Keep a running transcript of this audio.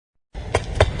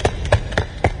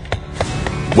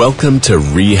Welcome to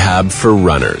Rehab for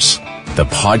Runners, the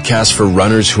podcast for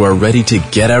runners who are ready to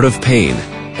get out of pain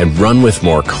and run with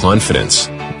more confidence.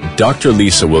 Dr.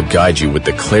 Lisa will guide you with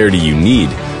the clarity you need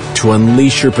to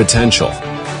unleash your potential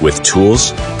with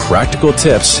tools, practical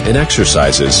tips, and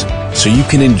exercises so you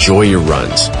can enjoy your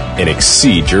runs and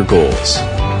exceed your goals.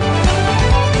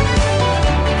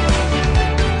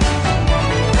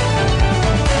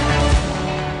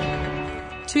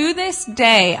 To this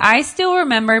day, I still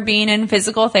remember being in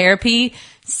physical therapy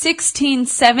 16,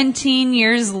 17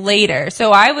 years later.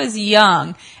 So I was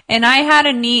young and I had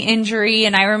a knee injury,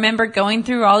 and I remember going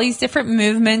through all these different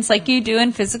movements like you do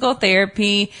in physical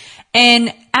therapy.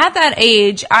 And at that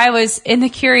age, I was in the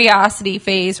curiosity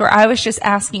phase where I was just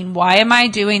asking, why am I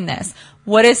doing this?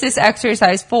 What is this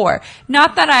exercise for?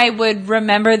 Not that I would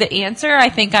remember the answer. I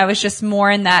think I was just more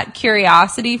in that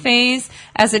curiosity phase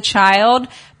as a child.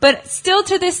 But still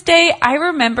to this day, I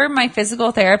remember my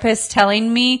physical therapist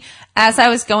telling me as I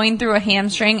was going through a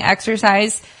hamstring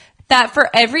exercise that for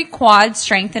every quad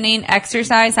strengthening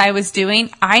exercise I was doing,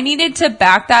 I needed to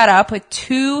back that up with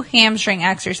 2 hamstring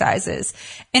exercises.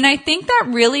 And I think that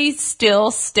really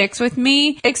still sticks with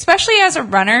me, especially as a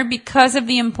runner, because of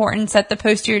the importance that the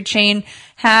posterior chain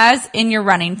has in your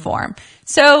running form.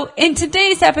 So in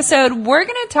today's episode, we're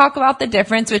going to talk about the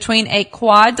difference between a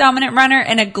quad dominant runner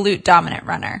and a glute dominant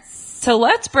runner. So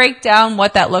let's break down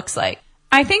what that looks like.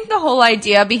 I think the whole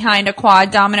idea behind a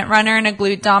quad dominant runner and a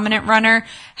glute dominant runner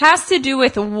has to do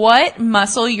with what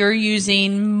muscle you're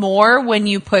using more when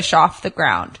you push off the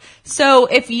ground. So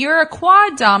if you're a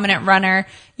quad dominant runner,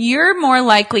 you're more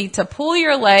likely to pull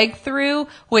your leg through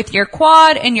with your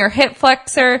quad and your hip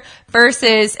flexor,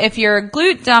 versus if you're a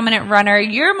glute dominant runner,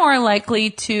 you're more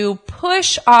likely to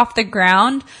push off the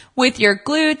ground with your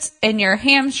glutes and your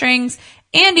hamstrings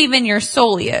and even your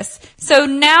soleus. So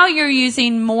now you're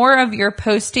using more of your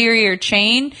posterior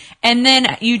chain, and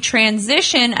then you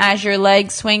transition as your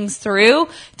leg swings through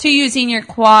to using your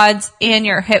quads and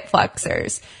your hip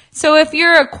flexors. So if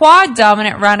you're a quad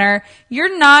dominant runner,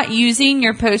 you're not using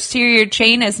your posterior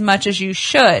chain as much as you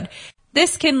should.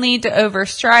 This can lead to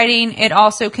overstriding. It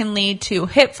also can lead to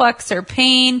hip flexor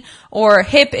pain or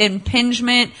hip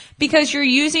impingement because you're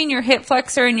using your hip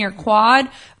flexor and your quad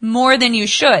more than you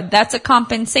should. That's a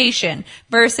compensation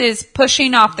versus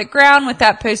pushing off the ground with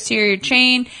that posterior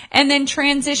chain and then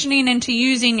transitioning into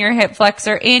using your hip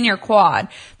flexor and your quad.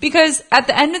 Because at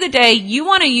the end of the day, you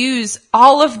want to use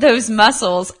all of those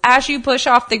muscles as you push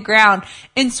off the ground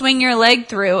and swing your leg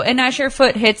through. And as your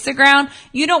foot hits the ground,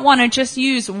 you don't want to just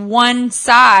use one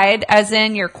side, as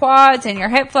in your quads and your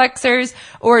hip flexors,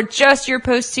 or just your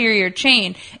posterior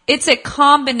chain. It's a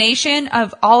combination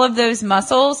of all of those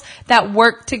muscles that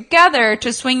work together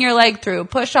to swing your leg through,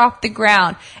 push off the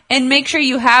ground, and make sure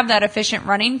you have that efficient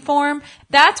running form.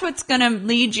 That's what's going to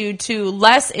lead you to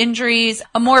less injuries,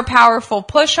 a more powerful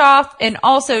push off, and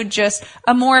also just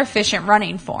a more efficient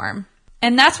running form.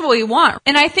 And that's what we want.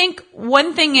 And I think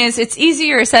one thing is it's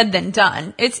easier said than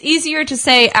done. It's easier to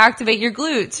say activate your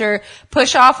glutes or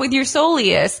push off with your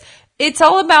soleus. It's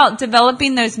all about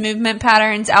developing those movement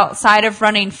patterns outside of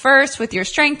running first with your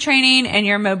strength training and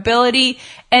your mobility.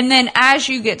 And then as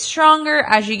you get stronger,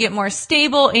 as you get more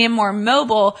stable and more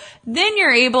mobile, then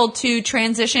you're able to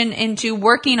transition into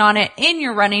working on it in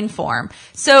your running form.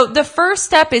 So the first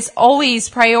step is always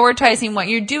prioritizing what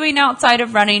you're doing outside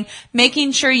of running,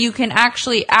 making sure you can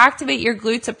actually activate your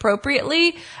glutes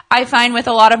appropriately. I find with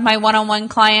a lot of my one-on-one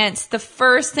clients, the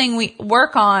first thing we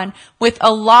work on with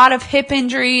a lot of hip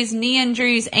injuries, knee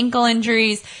injuries, ankle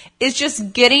injuries is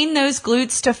just getting those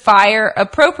glutes to fire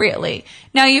appropriately.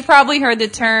 Now, you've probably heard the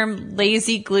term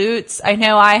lazy glutes. I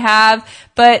know I have,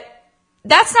 but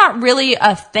that's not really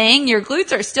a thing. Your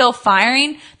glutes are still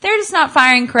firing. They're just not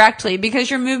firing correctly because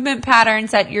your movement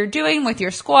patterns that you're doing with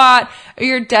your squat or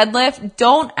your deadlift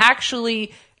don't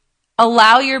actually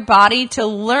allow your body to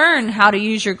learn how to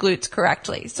use your glutes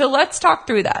correctly. So let's talk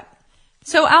through that.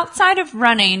 So outside of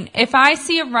running, if I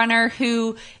see a runner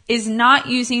who is not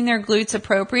using their glutes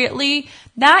appropriately,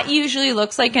 that usually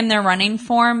looks like in their running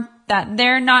form that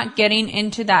they're not getting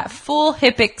into that full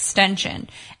hip extension.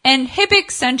 And hip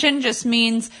extension just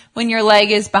means when your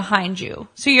leg is behind you.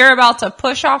 So you're about to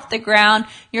push off the ground,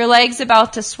 your leg's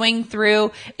about to swing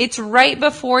through. It's right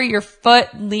before your foot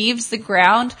leaves the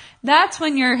ground. That's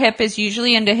when your hip is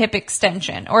usually into hip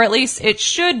extension, or at least it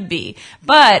should be.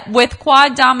 But with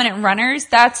quad dominant runners,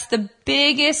 that's the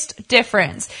biggest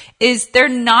difference, is they're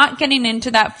not getting into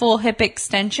that full hip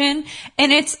extension.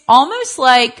 And it's almost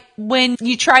like when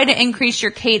you try to increase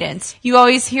your cadence. You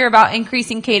always hear about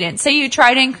increasing cadence. Say you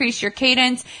try to increase your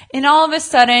cadence and all of a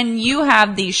sudden you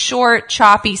have these short,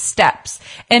 choppy steps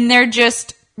and they're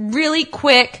just really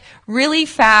quick, really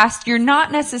fast. You're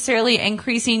not necessarily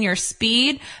increasing your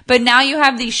speed, but now you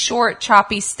have these short,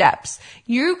 choppy steps.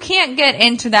 You can't get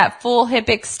into that full hip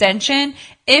extension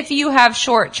if you have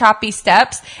short, choppy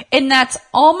steps. And that's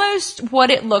almost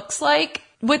what it looks like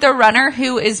with a runner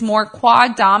who is more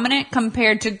quad dominant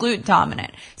compared to glute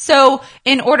dominant. So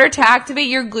in order to activate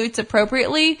your glutes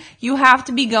appropriately, you have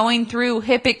to be going through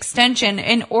hip extension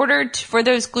in order for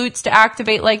those glutes to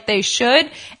activate like they should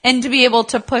and to be able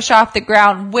to push off the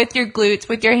ground with your glutes,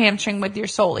 with your hamstring, with your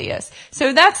soleus.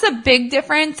 So that's the big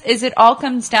difference, is it all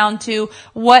comes down to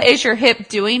what is your hip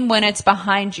doing when it's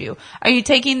behind you. Are you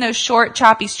taking those short,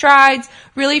 choppy strides,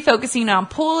 really focusing on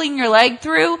pulling your leg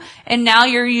through, and now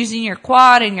you're using your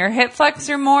quad and your hip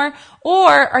flexor more?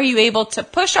 Or are you able to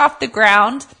push off the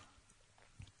ground,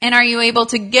 and are you able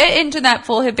to get into that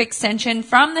full hip extension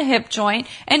from the hip joint?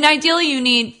 And ideally you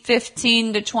need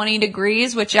 15 to 20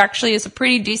 degrees, which actually is a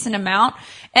pretty decent amount.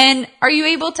 And are you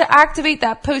able to activate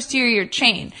that posterior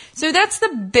chain? So that's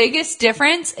the biggest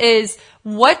difference, is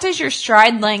what does your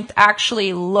stride length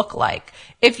actually look like?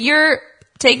 If you're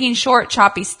taking short,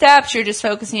 choppy steps, you're just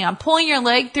focusing on pulling your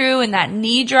leg through and that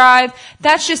knee drive,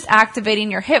 that's just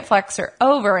activating your hip flexor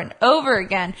over and over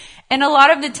again. And a lot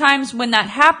of the times when that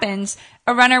happens,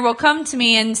 a runner will come to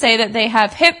me and say that they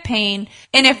have hip pain.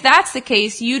 And if that's the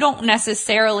case, you don't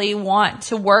necessarily want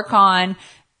to work on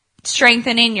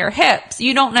strengthening your hips.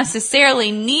 You don't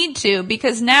necessarily need to,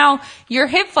 because now your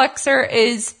hip flexor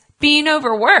is being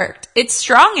overworked. It's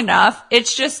strong enough.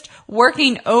 It's just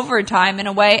working overtime in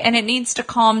a way, and it needs to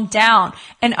calm down,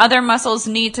 and other muscles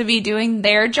need to be doing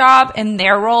their job and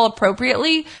their role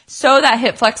appropriately so that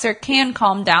hip flexor can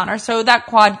calm down, or so that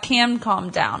quad can calm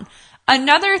down.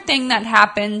 Another thing that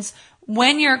happens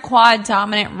when you're a quad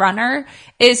dominant runner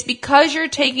is because you're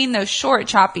taking those short,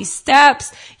 choppy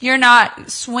steps, you're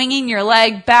not swinging your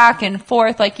leg back and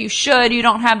forth like you should. You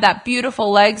don't have that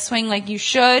beautiful leg swing like you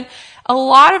should. A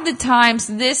lot of the times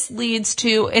this leads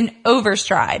to an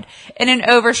overstride. And an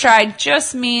overstride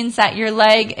just means that your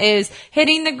leg is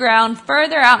hitting the ground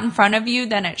further out in front of you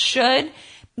than it should.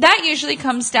 That usually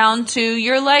comes down to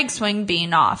your leg swing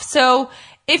being off. So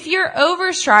if you're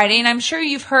overstriding, I'm sure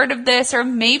you've heard of this, or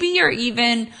maybe you're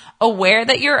even aware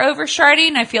that you're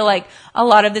overstriding. I feel like a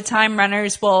lot of the time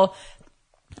runners will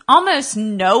almost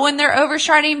know when they're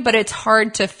overstriding, but it's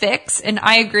hard to fix. And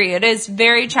I agree, it is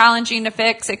very challenging to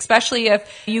fix, especially if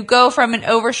you go from an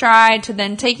overstride to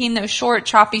then taking those short,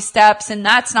 choppy steps, and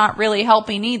that's not really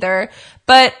helping either.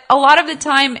 But a lot of the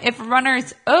time, if a runner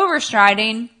is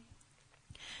overstriding,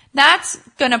 that's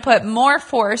going to put more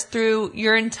force through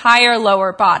your entire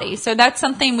lower body. So that's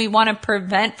something we want to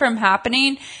prevent from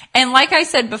happening. And like I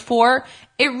said before,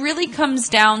 it really comes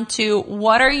down to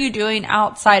what are you doing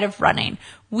outside of running?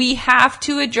 We have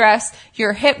to address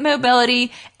your hip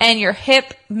mobility and your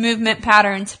hip movement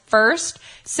patterns first.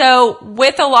 So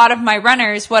with a lot of my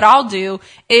runners, what I'll do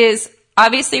is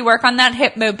obviously work on that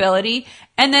hip mobility,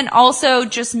 and then also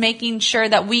just making sure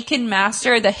that we can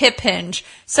master the hip hinge.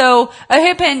 So a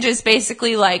hip hinge is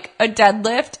basically like a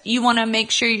deadlift. You want to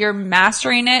make sure you're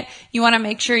mastering it. You want to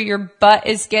make sure your butt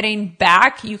is getting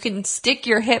back. You can stick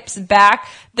your hips back.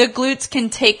 The glutes can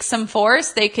take some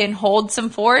force. They can hold some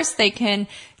force. They can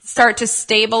start to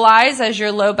stabilize as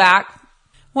your low back.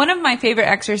 One of my favorite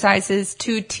exercises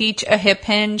to teach a hip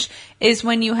hinge is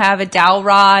when you have a dowel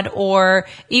rod or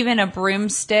even a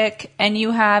broomstick and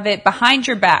you have it behind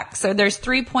your back. So there's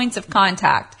 3 points of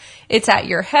contact. It's at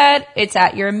your head, it's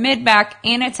at your mid back,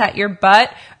 and it's at your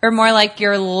butt, or more like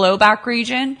your low back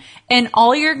region. And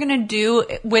all you're going to do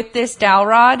with this dowel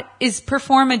rod is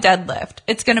perform a deadlift.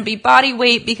 It's going to be body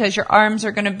weight because your arms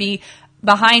are going to be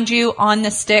behind you on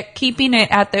the stick, keeping it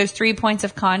at those 3 points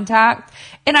of contact.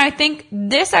 And I think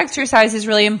this exercise is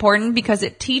really important because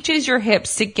it teaches your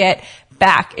hips to get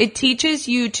back. It teaches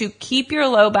you to keep your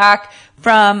low back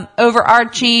from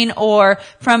overarching or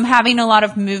from having a lot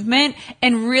of movement,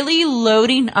 and really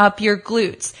loading up your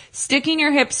glutes. Sticking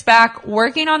your hips back,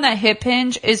 working on that hip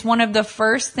hinge is one of the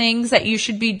first things that you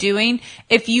should be doing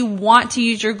if you want to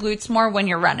use your glutes more when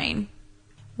you're running.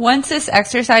 Once this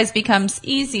exercise becomes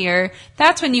easier,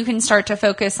 that's when you can start to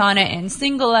focus on it in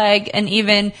single leg and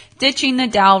even ditching the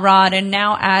dowel rod and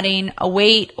now adding a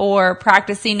weight or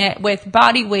practicing it with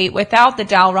body weight without the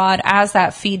dowel rod as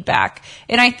that feedback.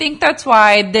 And I think that's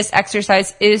why this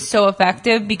exercise is so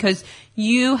effective, because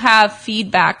you have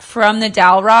feedback from the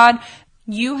dowel rod.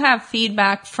 You have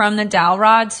feedback from the dowel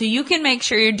rod, so you can make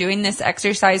sure you're doing this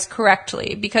exercise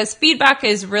correctly, because feedback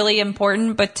is really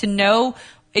important, but to know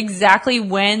exactly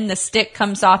when the stick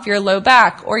comes off your low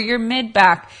back or your mid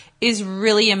back is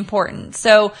really important.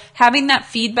 So having that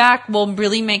feedback will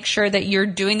really make sure that you're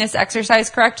doing this exercise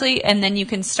correctly, and then you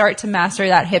can start to master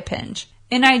that hip hinge.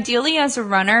 And ideally, as a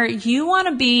runner, you want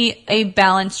to be a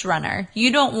balanced runner.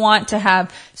 You don't want to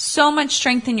have so much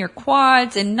strength in your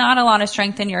quads and not a lot of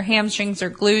strength in your hamstrings or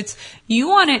glutes. You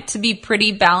want it to be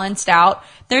pretty balanced out.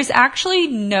 There's actually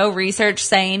no research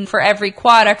saying for every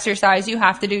quad exercise you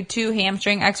have to do 2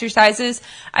 hamstring exercises.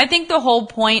 I think the whole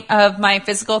point of my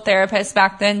physical therapist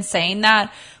back then saying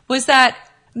that was that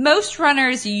most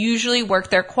runners usually work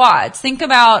their quads. Think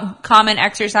about common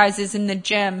exercises in the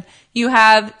gym. You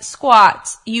have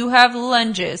squats, you have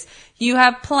lunges, you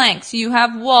have planks, you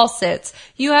have wall sits,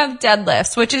 you have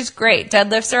deadlifts, which is great.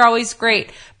 Deadlifts are always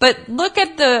great. But look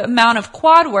at the amount of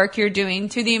quad work you're doing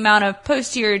to the amount of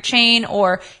posterior chain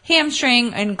or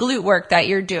hamstring and glute work that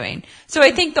you're doing. So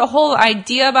I think the whole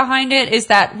idea behind it is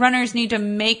that runners need to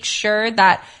make sure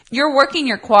that you're working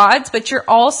your quads, but you're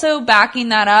also backing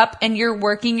that up and you're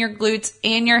working your glutes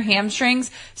and your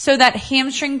hamstrings so that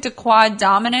hamstring to quad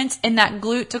dominance and that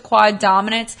glute to quad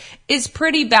dominance is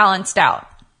pretty balanced out.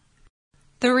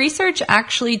 The research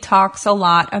actually talks a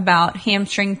lot about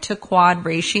hamstring to quad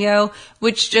ratio,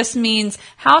 which just means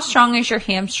how strong is your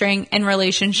hamstring in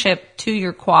relationship to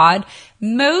your quad.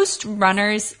 Most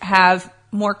runners have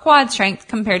more quad strength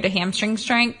compared to hamstring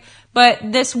strength, but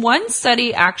this one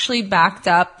study actually backed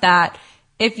up that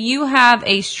if you have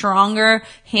a stronger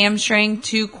hamstring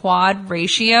to quad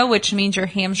ratio, which means your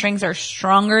hamstrings are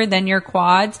stronger than your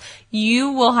quads,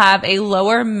 you will have a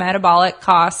lower metabolic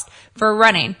cost for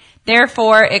running.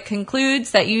 Therefore, it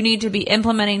concludes that you need to be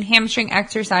implementing hamstring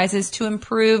exercises to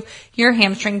improve your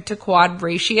hamstring to quad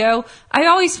ratio. I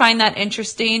always find that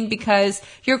interesting because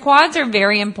your quads are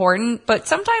very important, but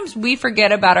sometimes we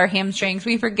forget about our hamstrings.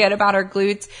 We forget about our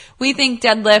glutes. We think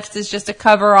deadlifts is just a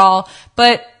coverall,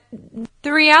 but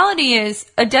the reality is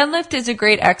a deadlift is a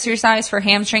great exercise for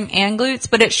hamstring and glutes,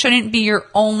 but it shouldn't be your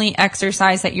only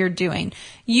exercise that you're doing.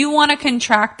 You want to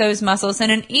contract those muscles in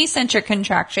an eccentric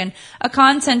contraction, a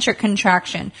concentric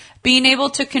contraction, being able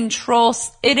to control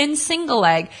it in single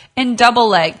leg and double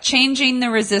leg, changing the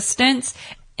resistance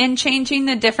and changing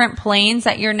the different planes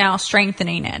that you're now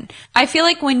strengthening in. I feel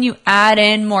like when you add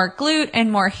in more glute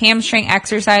and more hamstring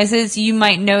exercises, you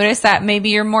might notice that maybe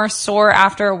you're more sore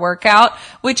after a workout,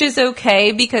 which is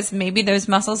okay because maybe those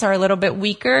muscles are a little bit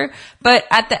weaker. But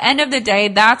at the end of the day,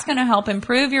 that's going to help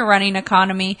improve your running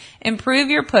economy,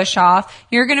 improve your push off.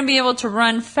 You're going to be able to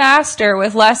run faster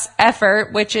with less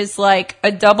effort, which is like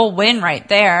a double win right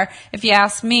there, if you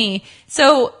ask me.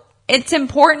 So it's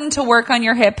important to work on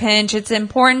your hip hinge. It's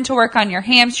important to work on your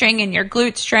hamstring and your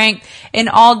glute strength in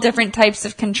all different types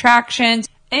of contractions,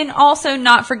 and also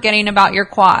not forgetting about your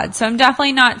quads. So I'm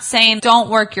definitely not saying don't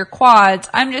work your quads.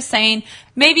 I'm just saying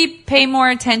maybe pay more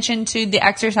attention to the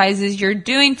exercises you're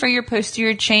doing for your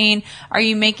posterior chain. Are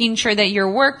you making sure that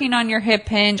you're working on your hip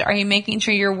hinge? Are you making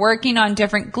sure you're working on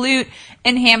different glute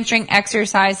and hamstring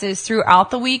exercises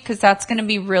throughout the week? Because that's going to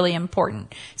be really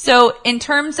important. So in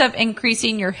terms of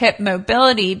increasing your hip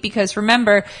mobility, because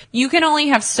remember, you can only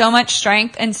have so much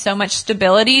strength and so much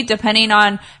stability depending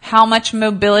on how much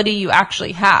mobility you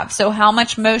actually have. So how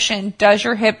much motion does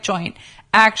your hip joint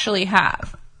actually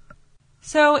have?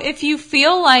 So if you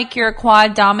feel like you're a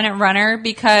quad dominant runner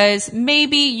because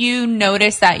maybe you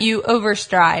notice that you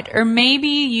overstride, or maybe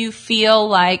you feel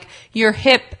like your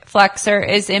hip flexor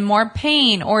is in more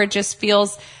pain, or it just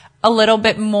feels a little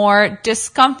bit more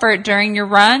discomfort during your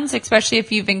runs, especially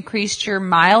if you've increased your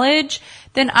mileage,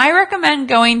 then I recommend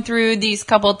going through these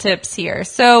couple tips here.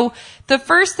 So the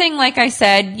first thing, like I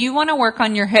said, you want to work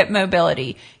on your hip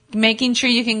mobility, making sure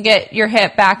you can get your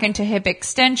hip back into hip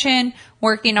extension,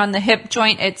 working on the hip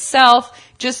joint itself,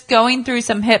 just going through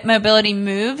some hip mobility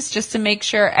moves just to make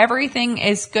sure everything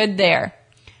is good there,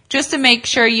 just to make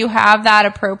sure you have that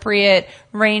appropriate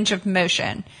range of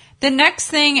motion. The next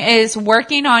thing is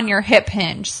working on your hip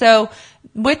hinge. So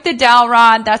with the dowel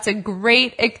rod, that's a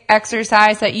great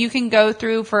exercise that you can go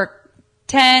through for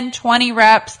 10, 20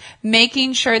 reps,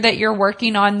 making sure that you're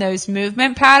working on those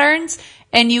movement patterns,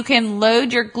 and you can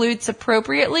load your glutes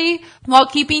appropriately while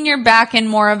keeping your back in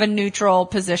more of a neutral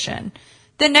position.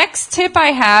 The next tip I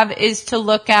have is to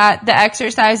look at the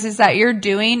exercises that you're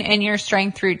doing in your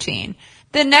strength routine.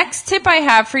 The next tip I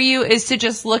have for you is to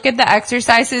just look at the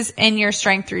exercises in your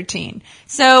strength routine.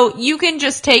 So you can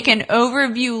just take an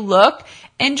overview look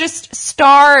and just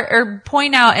star or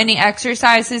point out any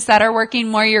exercises that are working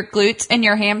more your glutes and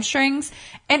your hamstrings.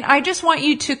 And I just want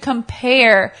you to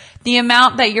compare the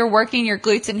amount that you're working your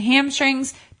glutes and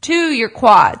hamstrings to your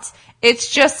quads.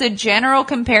 It's just a general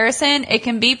comparison. It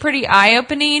can be pretty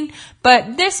eye-opening,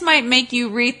 but this might make you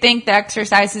rethink the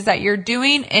exercises that you're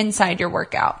doing inside your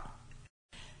workout.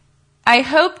 I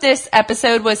hope this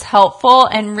episode was helpful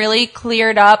and really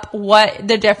cleared up what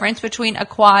the difference between a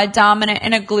quad dominant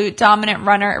and a glute dominant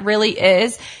runner really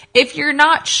is. If you're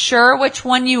not sure which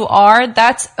one you are,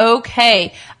 that's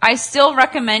okay. I still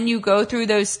recommend you go through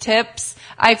those tips.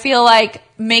 I feel like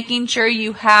making sure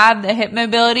you have the hip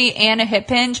mobility and a hip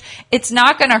hinge, it's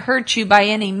not going to hurt you by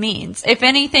any means. If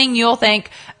anything, you'll think,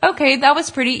 okay, that was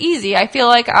pretty easy. I feel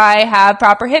like I have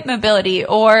proper hip mobility,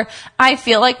 or I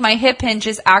feel like my hip hinge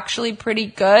is actually pretty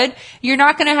good. You're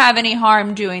not going to have any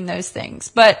harm doing those things.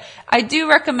 But I do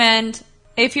recommend,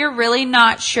 if you're really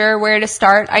not sure where to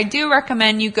start, I do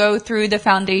recommend you go through the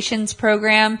Foundations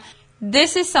program.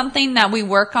 This is something that we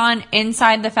work on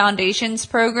inside the Foundations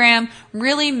program,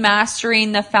 really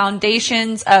mastering the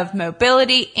foundations of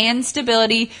mobility and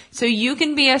stability so you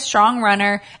can be a strong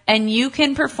runner and you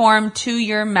can perform to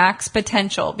your max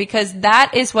potential, because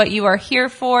that is what you are here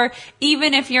for.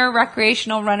 Even if you're a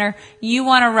recreational runner, you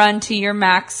want to run to your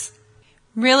max.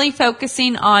 Really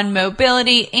focusing on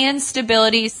mobility and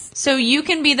stability so you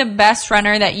can be the best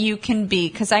runner that you can be,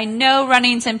 because I know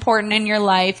running's important in your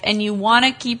life and you want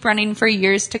to keep running for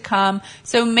years to come.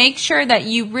 So make sure that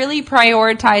you really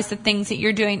prioritize the things that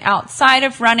you're doing outside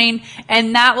of running,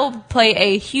 and that will play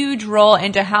a huge role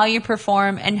into how you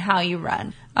perform and how you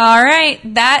run. All right,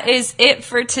 that is it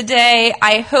for today.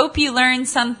 I hope you learned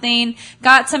something,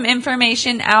 got some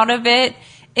information out of it.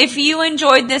 If you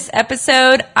enjoyed this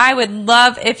episode, I would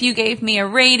love if you gave me a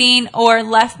rating or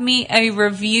left me a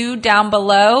review down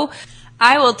below.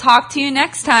 I will talk to you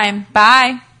next time.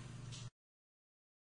 Bye.